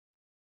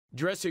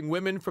Dressing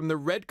women from the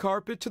red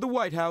carpet to the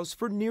White House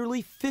for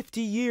nearly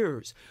 50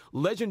 years,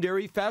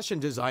 legendary fashion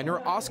designer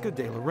Oscar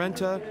de la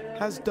Renta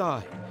has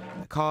died.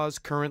 The cause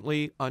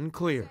currently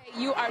unclear.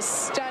 You are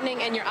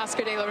stunning in your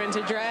Oscar de la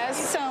Renta dress.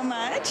 Thank you so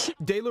much.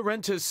 De la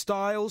Renta's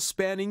style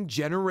spanning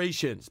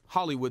generations.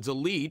 Hollywood's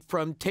elite,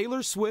 from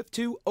Taylor Swift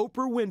to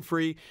Oprah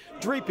Winfrey,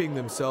 draping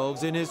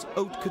themselves in his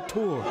haute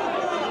couture.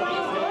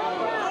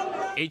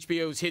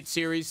 HBO's hit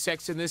series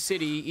Sex and the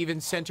City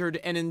even centered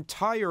an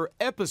entire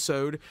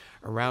episode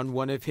around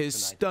one of his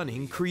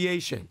stunning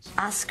creations.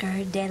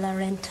 Oscar de la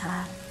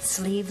Renta,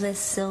 sleeveless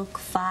silk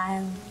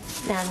file.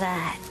 Now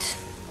that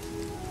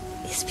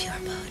is pure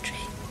poetry.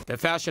 The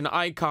fashion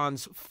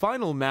icon's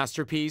final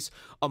masterpiece,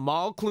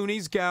 Amal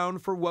Clooney's gown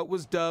for what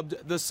was dubbed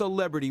the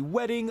celebrity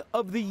wedding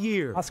of the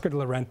year. Oscar de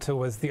la Renta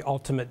was the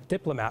ultimate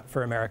diplomat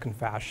for American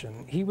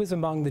fashion. He was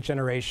among the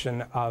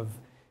generation of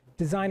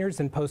designers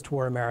in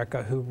post-war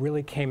America who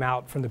really came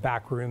out from the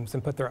back rooms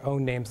and put their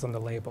own names on the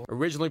label.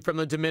 Originally from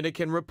the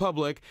Dominican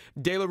Republic,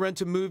 De La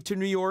Renta moved to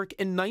New York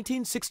in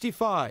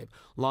 1965,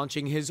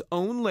 launching his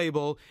own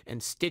label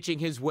and stitching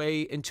his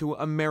way into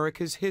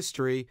America's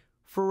history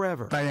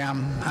forever. I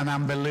am an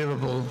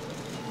unbelievable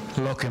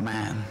lucky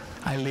man.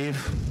 I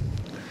live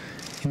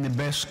in the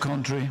best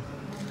country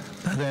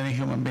that any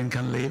human being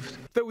can live.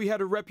 Though he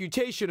had a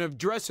reputation of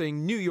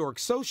dressing New York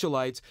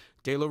socialites,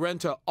 De La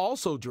Renta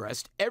also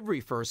dressed every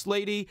first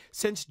lady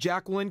since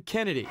Jacqueline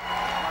Kennedy.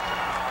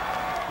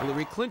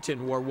 Hillary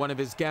Clinton wore one of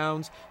his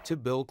gowns to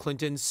Bill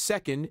Clinton's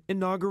second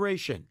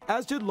inauguration,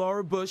 as did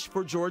Laura Bush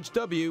for George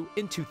W.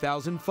 in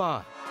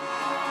 2005.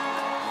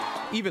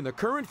 Even the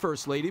current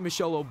First Lady,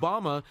 Michelle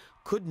Obama,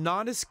 could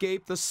not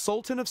escape the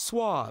Sultan of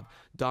Suave,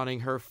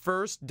 donning her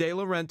first De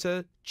La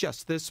Renta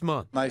just this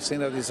month. I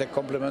think that it's a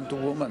compliment to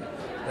women,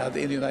 that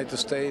in the United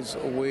States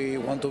we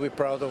want to be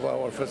proud of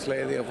our First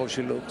Lady, of how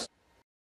she looks.